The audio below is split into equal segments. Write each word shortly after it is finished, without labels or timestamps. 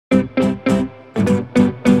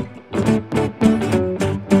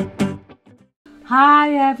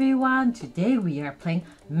Hi everyone! Today we are playing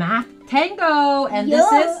Math Tango, and this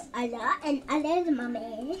is Anna and Anna's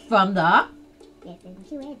mommy from the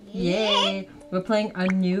Yay! We're playing a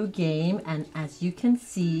new game, and as you can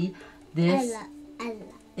see, this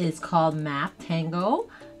is called Math Tango.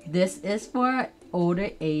 This is for older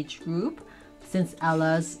age group, since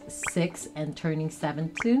Ella's 6 and turning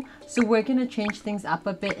 7 soon. So we're gonna change things up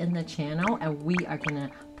a bit in the channel, and we are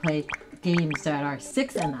gonna play games that are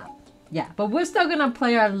 6 and up. Yeah, but we're still gonna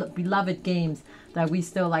play our beloved games that we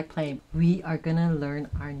still like playing. We are gonna learn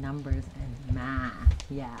our numbers and math.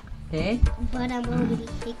 Yeah, okay? But I'm already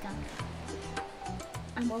hiccup.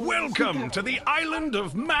 Welcome to the island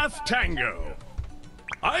of Math Tango.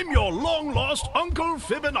 I'm your long-lost Uncle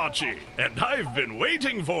Fibonacci, and I've been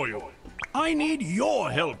waiting for you. I need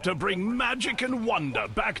your help to bring magic and wonder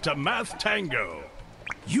back to Math Tango.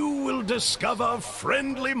 You will discover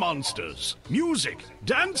friendly monsters, music,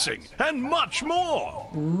 dancing, and much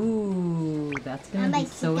more. Ooh, that's gonna be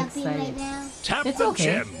so exciting. Tap the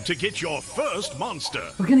gem to get your first monster.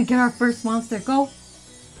 We're gonna get our first monster. Go!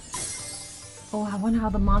 Oh, I wonder how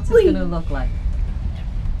the monster's gonna look like.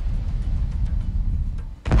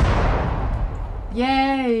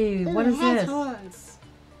 Yay! What is this?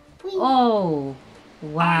 Oh,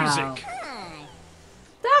 wow. Isaac.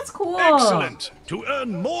 That's cool. Excellent. To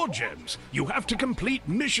earn more gems, you have to complete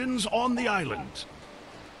missions on the island.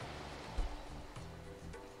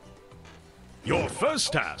 Your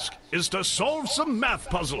first task is to solve some math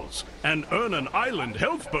puzzles and earn an island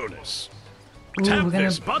health bonus. Ooh, Tap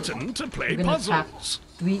this button to play puzzles.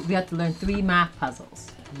 We have to learn 3 math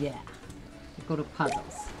puzzles. Yeah. We go to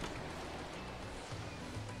puzzles.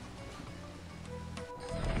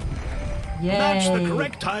 Yay. Match the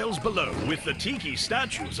correct tiles below with the tiki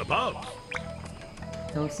statues above.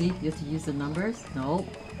 So see, you have to use the numbers? No.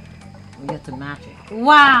 We have to match it.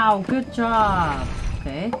 Wow, good job.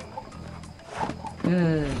 Okay.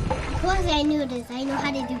 Good. Of course I knew this. I know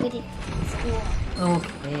how to do it in school.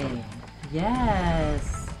 Okay.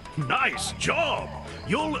 Yes. Nice job.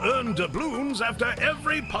 You'll earn doubloons after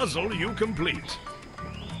every puzzle you complete.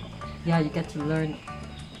 Yeah, you get to learn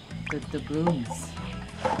the doubloons.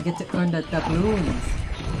 You get to earn the doubloons.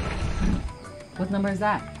 What number is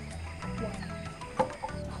that?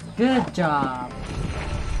 Good job.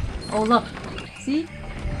 Oh, look. See?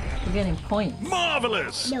 We're getting points.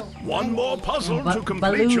 Marvelous! No. One more puzzle to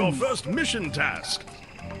complete your first mission task.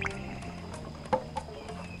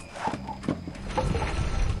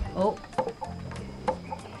 Oh.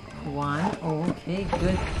 1. Okay,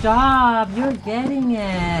 good job. You're getting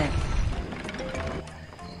it.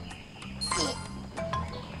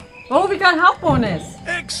 Oh, we got health bonus!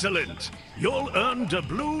 Excellent! You'll earn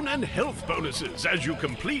doubloon and health bonuses as you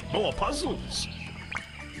complete more puzzles.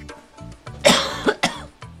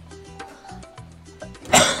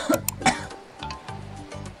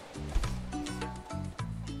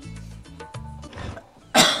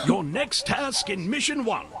 Your next task in Mission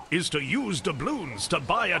 1 is to use doubloons to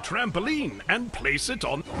buy a trampoline and place it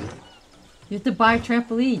on... You have to buy a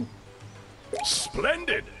trampoline.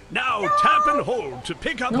 Splendid! Now tap and hold to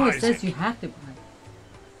pick up No, it Isaac. says you have to buy.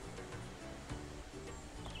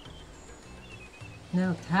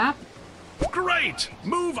 No, tap. Great!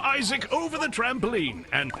 Move Isaac over the trampoline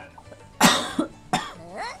and...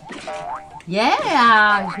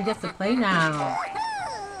 Yeah! He gets to play now.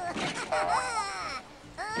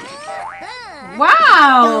 The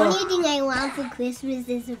Wow! only thing I want for Christmas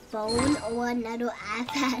is a phone or another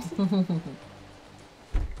iPad.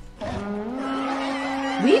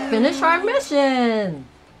 We finished our mission!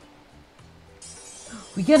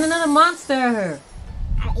 We get another monster!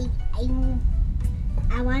 I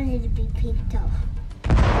wanted to be pink though.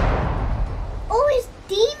 Oh, it's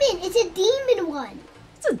demon! It's a demon one!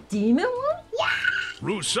 It's a demon one? Yeah!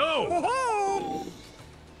 Rousseau!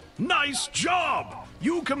 Nice job!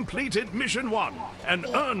 You completed Mission 1 and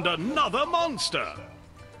earned another monster.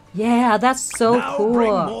 Yeah, that's so Now cool.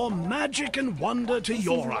 bring more magic and wonder to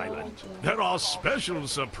your island. There are special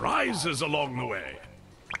surprises along the way.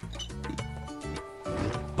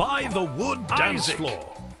 Buy the wood dance floor.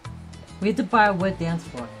 We have to buy a wood dance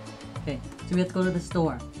floor. Okay, so we have to go to the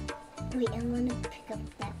store. Wait, I want to pick up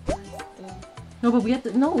that monster. No, but we have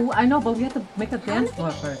to. No, I know, but we have to make a dance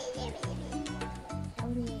floor first.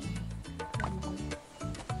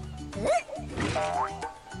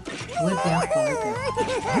 Wood dance floor right there.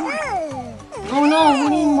 Oh no, we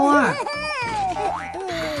need more.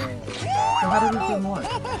 So how do we do more?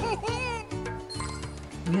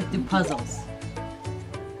 We have to do puzzles.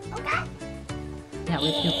 Yeah, we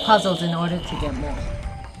have to do puzzles in order to get more.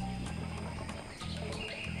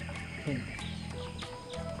 Okay.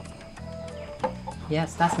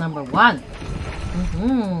 Yes, that's number 1.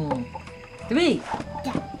 3.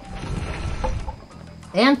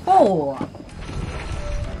 And 4.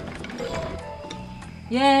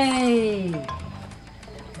 Yay!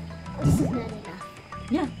 This is not enough.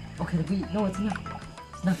 Yeah. Okay, no, it's enough.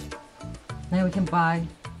 It's enough. Now we can buy,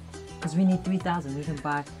 because we need 3,000. We can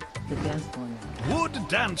buy the dance floor now. Wood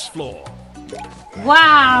dance floor.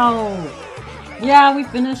 Wow! Yeah, we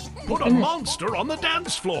finished. Put a monster on the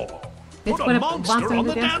dance floor. Let's Put a monster on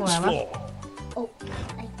the dance floor. Oh, I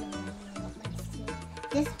know what monster.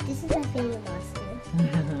 This is my favorite monster.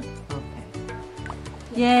 Okay.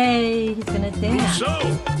 Yay! He's gonna dance. So,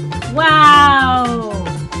 Wow!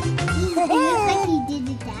 It looks like he did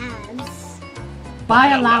the dance. Buy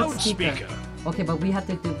a loudspeaker. Okay, but we have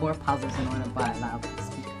to do more puzzles in order to buy a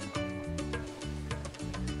loudspeaker.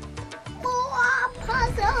 More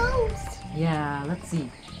puzzles. Yeah, let's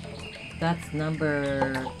see. That's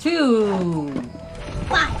number 2.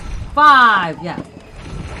 5. 5, yeah.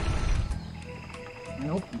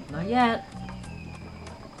 Nope, not yet.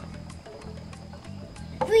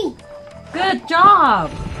 3. Good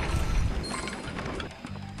job!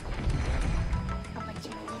 How much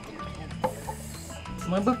you need to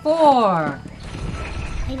Number 4. I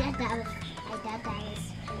got that was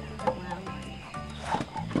the wild one.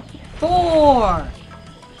 4.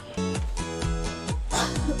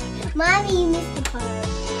 Mommy, you missed the part.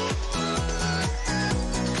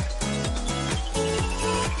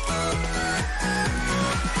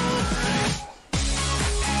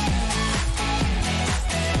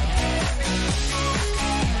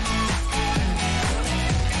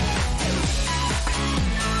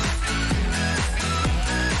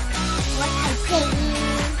 What I say?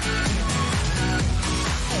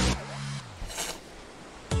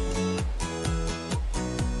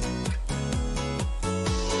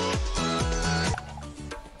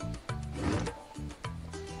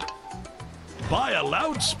 buy a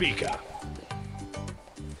loudspeaker.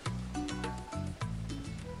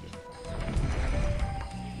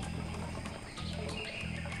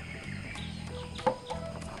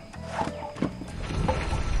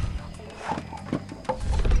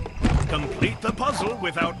 Complete the puzzle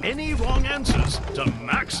without any wrong answers to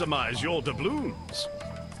maximize your doubloons.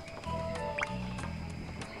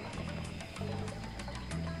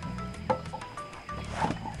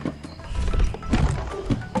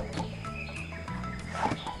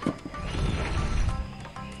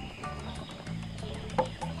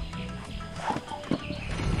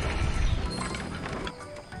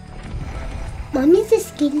 Mommy's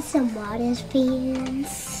just getting some water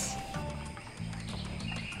fans.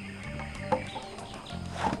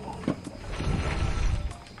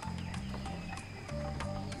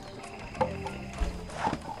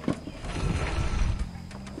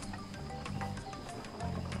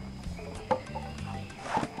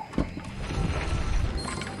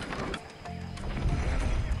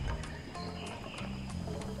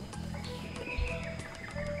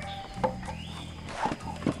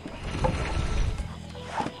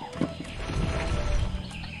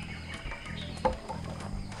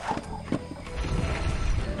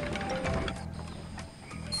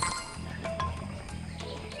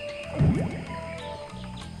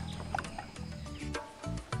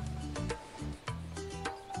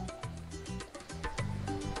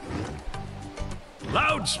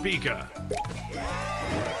 Loudspeaker.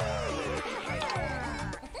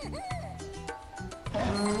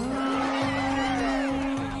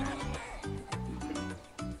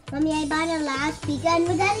 Mommy, I bought a loudspeaker and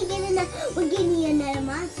we're getting another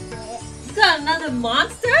monster. You got another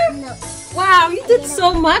monster? No. Wow, you did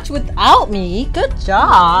so much without me. Good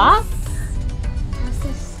job.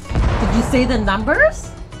 Did you say the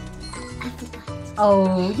numbers? I forgot.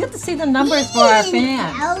 Oh, you have to say the numbers for our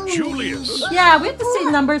fans. Tell me. Julius. Yeah, we have to say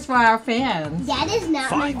numbers for our fans. That is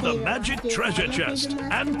not my Find the favorite magic monster. treasure Is that my chest favorite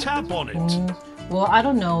monster? and tap on it. Well, I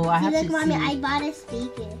don't know. I have Look, to Mommy, I see. bought a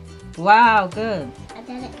speaker. Wow, good. I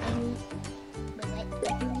thought it, but I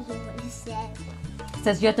didn't hear what it said. It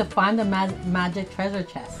says you have to find the magic treasure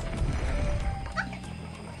chest.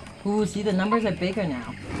 Ooh, see, the numbers are bigger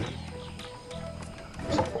now.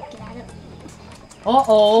 Get out of it.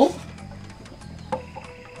 Uh-oh.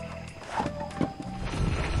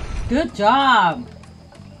 Good job.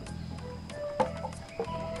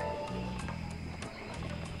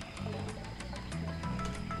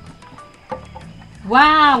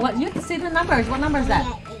 Wow, what you have to say the numbers. What number is that?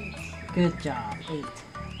 Yeah, 8. Good job. 8.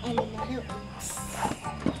 And another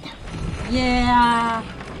 8. Yeah.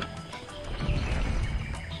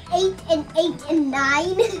 8 and 8 and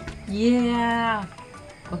 9. Yeah.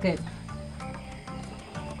 Okay.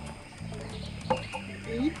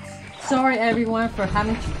 8. sorry everyone for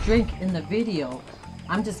having to drink in the video.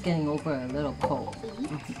 I'm just getting over a little cold.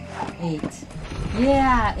 8.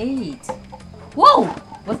 Yeah, 8. Whoa!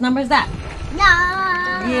 What number is that?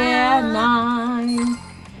 9. Yeah, 9.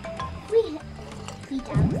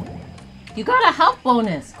 You got a health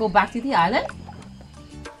bonus. Go back to the island.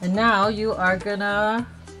 And now you are gonna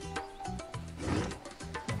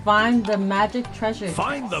find the magic treasure chest.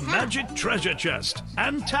 Find the magic treasure chest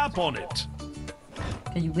and tap on it.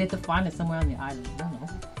 Okay, we have to find it somewhere on the island. I don't know.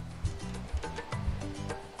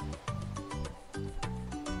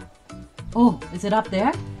 Oh, is it up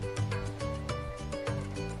there?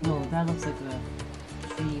 No, that looks like a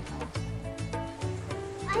tree house.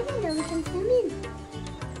 I didn't know we can swim in.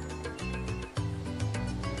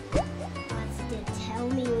 Monster, tell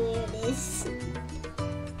me where it is.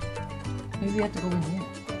 Maybe we have to go in here.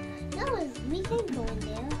 No, we can go in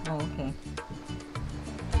there. Oh, okay.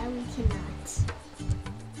 No, we cannot.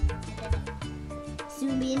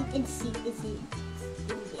 Zoom in and see. Is it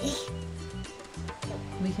in there?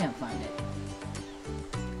 We can't find it.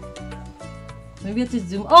 Maybe we have to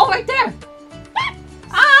zoom. Oh, right there!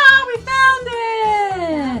 Ah, we found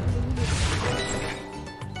it!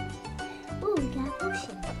 Ooh, we got a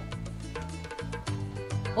potion.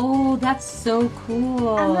 Oh, that's so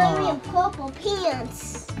cool. I'm wearing purple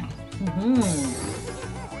pants.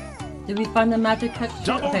 Did we find the magic texture?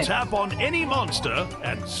 Double tap on any monster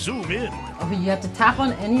and zoom in. Okay, you have to tap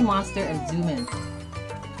on any monster and zoom in.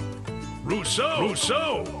 Rousseau!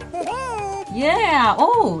 Yeah!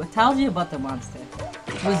 Oh, it tells you about the monster.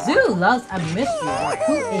 Wazoo loves a mystery of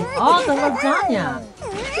who ate all the lasagna.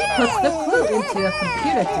 He puts the clue into a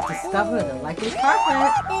computer to discover the likely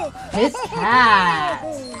culprit. His cat!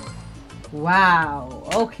 Wow.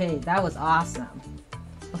 Okay, that was awesome.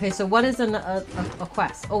 Okay, so what is a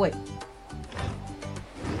quest? Oh, wait.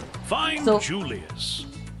 Find Julius.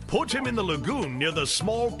 Put him in the lagoon near the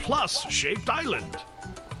small plus-shaped island.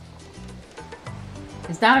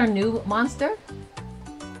 Is that our new monster?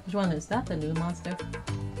 Which one is that? The new monster?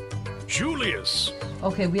 Julius.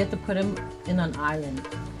 Okay, we have to put him in an island.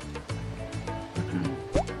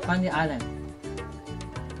 Find the island.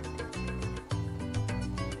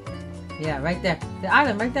 Yeah, right there. The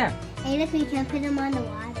island, right there. Hey, look, we can put him on the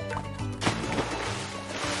water.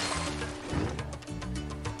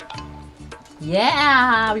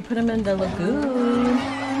 Yeah, we put him in the lagoon. We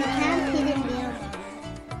can't put him there.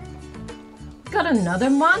 We got another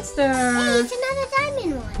monster. Hey, it's another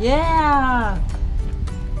diamond one. Yeah.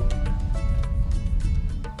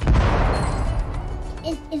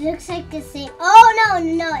 It looks like the same. Oh,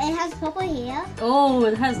 no, it has purple hair. Oh,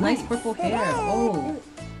 it has nice purple hair. Oh.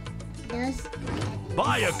 Does.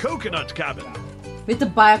 Buy a coconut cabin. We have to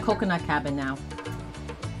buy a coconut cabin now.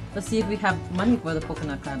 Let's see if we have money for the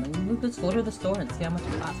coconut cabin. Let's go to the store and see how much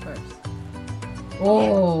it costs first.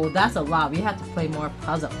 Oh, that's a lot. We have to play more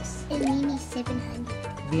puzzles. It means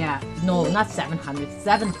 700. Yeah. No, not 700.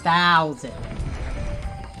 7,000.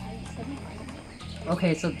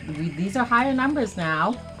 Okay, so these are higher numbers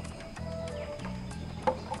now.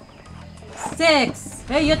 6.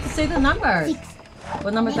 Hey, you have to say the number. 6.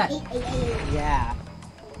 What number is that? 8. Yeah.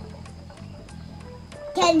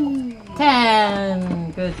 10.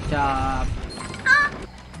 10. Good job.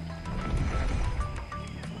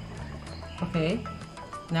 Okay.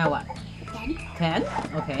 Now what? 10. 10.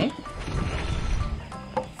 Okay.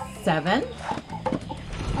 7.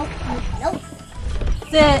 Oh, no.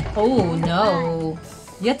 6. Oh, no.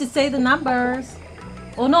 You have to say the numbers.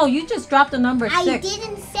 Oh, no. You just dropped the number 6. I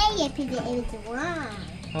didn't say it because it was wrong.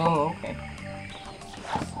 Oh, okay.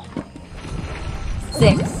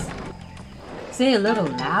 6. Say a little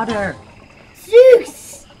louder.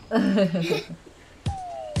 6.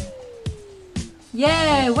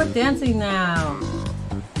 Yay, we're dancing now.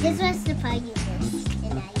 This was the part you missed,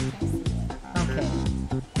 and now you can see it. Okay.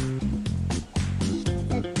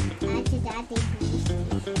 After that, they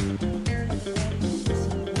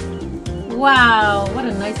Wow, what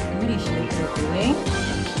a nice booty shape you're doing.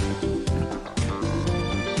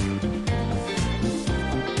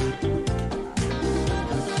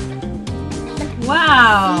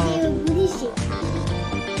 Wow. see their booty shape.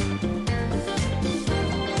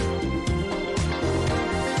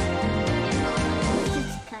 This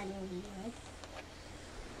is kind of weird.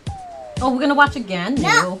 Oh, we're gonna watch again?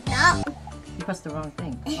 No. You pressed the wrong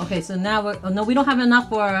thing. Okay, so now we're... Oh, no, we don't have enough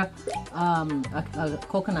for a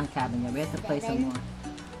coconut cabin yet. We have to play some more.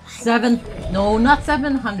 7... No, not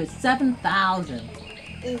 700. 7,000.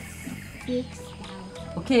 It's 6,000.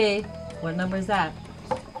 Okay, what number is that?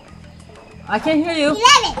 I can't hear you.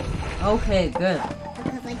 11. Okay, good.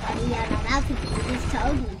 Because like you're not allowed to. You just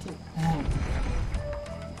told me to.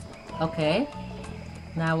 Okay.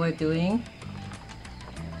 Now we're doing...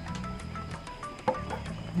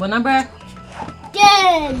 What number?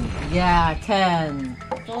 10. Yeah, 10.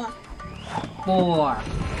 4. 4.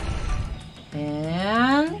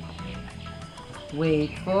 And...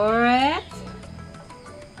 Wait for it.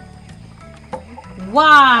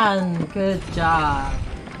 1. Good job.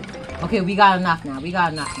 Okay, we got enough now. We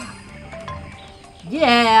got enough now.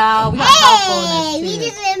 Yeah, we got health bonus Hey, we too.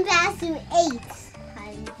 just went past to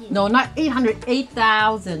 8. No, not 800.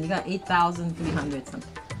 8,000. You got 8,300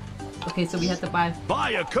 something. Okay, so we have to buy...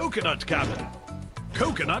 Buy a coconut cabin.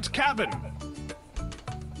 Coconut cabin.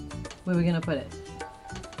 Where are we gonna put it?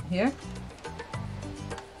 Here?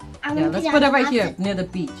 I'm Yeah, gonna let's it put it on right the here, opposite. near the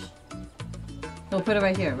beach. No, put it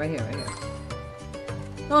right here, right here, right here.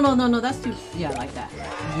 No, that's too... Yeah, like that.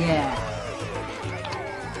 Yeah.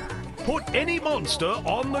 Put any monster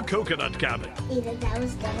on the coconut cabin. Either that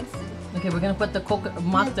was dancing. Okay, we're gonna put the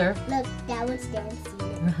monster. Look, that was dancing.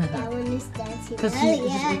 That one is dancing. Because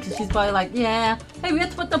Oh, she's probably like, yeah. Hey, we have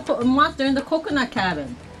to put the monster in the coconut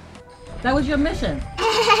cabin. That was your mission.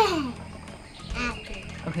 After.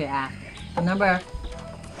 Okay, after. Number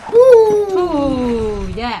Ooh.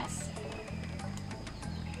 2. Yes.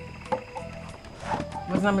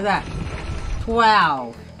 What's number that?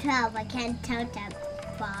 12. 12. I can't tell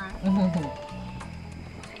that far.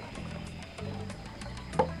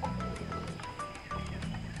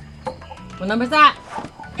 What number is that?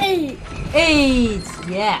 8. 8.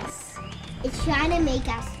 Yes. It's trying to make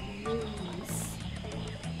us lose.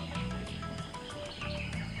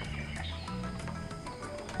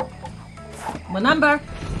 What number?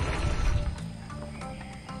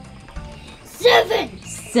 7.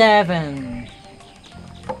 7.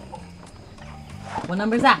 What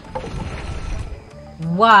number is that?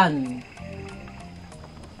 1.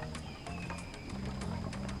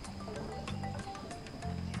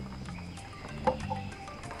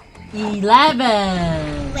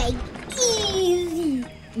 11. Like easy.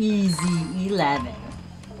 Easy 11.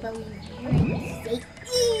 But we really say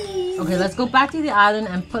easy. Okay, let's go back to the island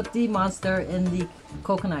and put the monster in the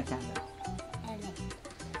coconut cabin.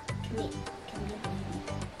 Come here.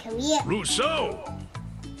 Come here. Rousseau.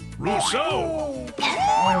 Rousseau.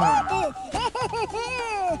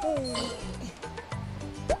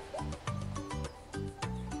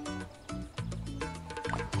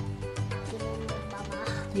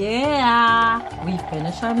 Yeah, we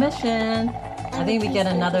finished our mission. I think we get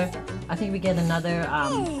another. I think we get another.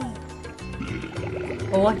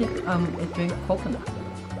 Oh, I think it drink coconut.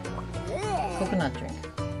 Coconut drink.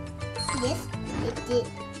 Yes, it did.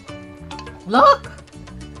 Look,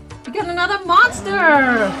 we got another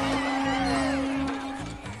monster.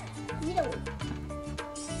 You know.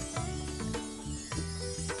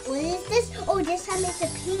 What is this? Oh, this time it's a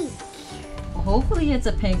pink. Hopefully, it's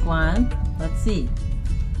a pink one. Let's see.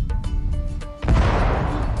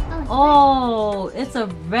 Oh, Oh, it's a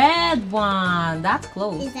red one. That's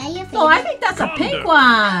close. is that your favorite? No, I think that's a pink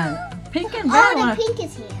one. Pink and red Oh, one. the pink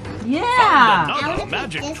is here. Yeah. Another I wanna pick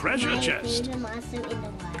magic this treasure my chest. favorite monster in the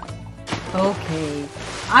wild. Okay.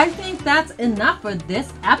 I think that's enough for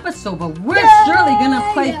this episode, but we're surely gonna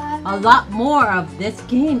play a lot more of this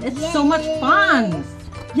game. It's so much fun.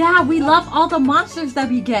 Yeah, we love all the monsters that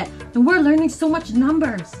we get, and we're learning so much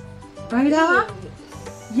numbers. Right, Ella?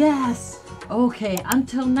 Yes. Okay,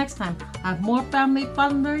 until next time, have more family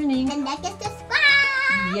fun learning. And that gets the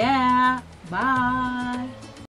spot. Yeah. Bye.